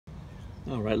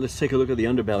All right, let's take a look at the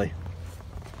underbelly.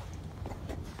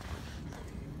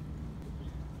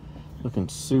 Looking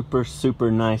super, super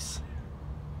nice.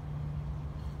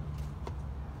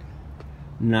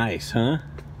 Nice, huh?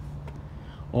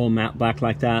 All matte black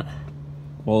like that.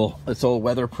 Well, it's all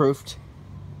weatherproofed.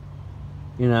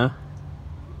 You know?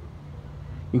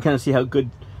 You can kind of see how good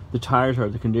the tires are,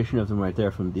 the condition of them right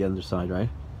there from the underside, right?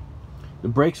 The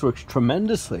brakes work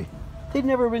tremendously. They've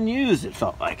never been used, it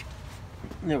felt like.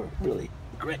 They were really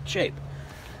great shape.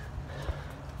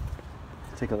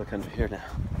 Let's take a look under here now.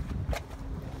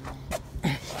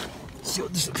 See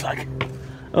what this looks like.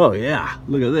 Oh yeah,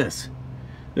 look at this.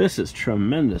 This is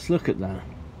tremendous. Look at that.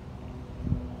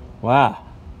 Wow.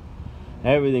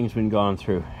 Everything's been gone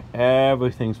through.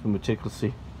 Everything's been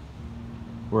meticulously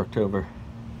worked over.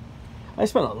 I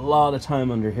spent a lot of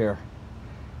time under here.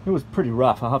 It was pretty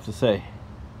rough, I'll have to say.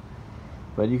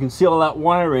 But you can see all that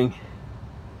wiring.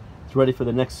 It's ready for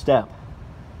the next step.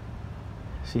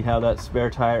 See how that spare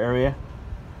tire area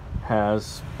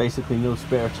has basically no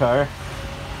spare tire?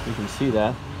 You can see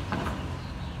that.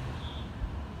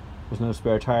 There's no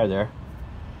spare tire there.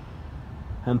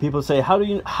 And people say, how do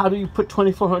you put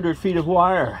 2,400 feet of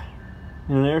wire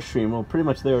in an Airstream? Well, pretty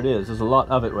much there it is. There's a lot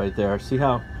of it right there. See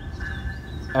how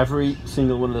every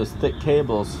single one of those thick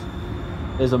cables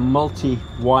is a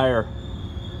multi-wire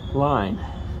line.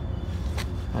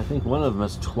 I think one of them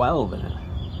has 12 in it.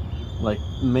 Like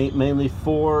mainly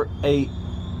 4, 8,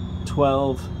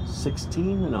 12,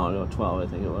 16? No, 12 I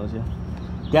think it was, yeah.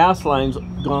 Gas lines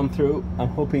gone through. I'm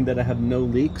hoping that I have no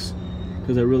leaks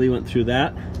because I really went through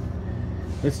that.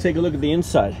 Let's take a look at the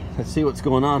inside. Let's see what's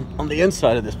going on the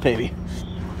inside of this baby.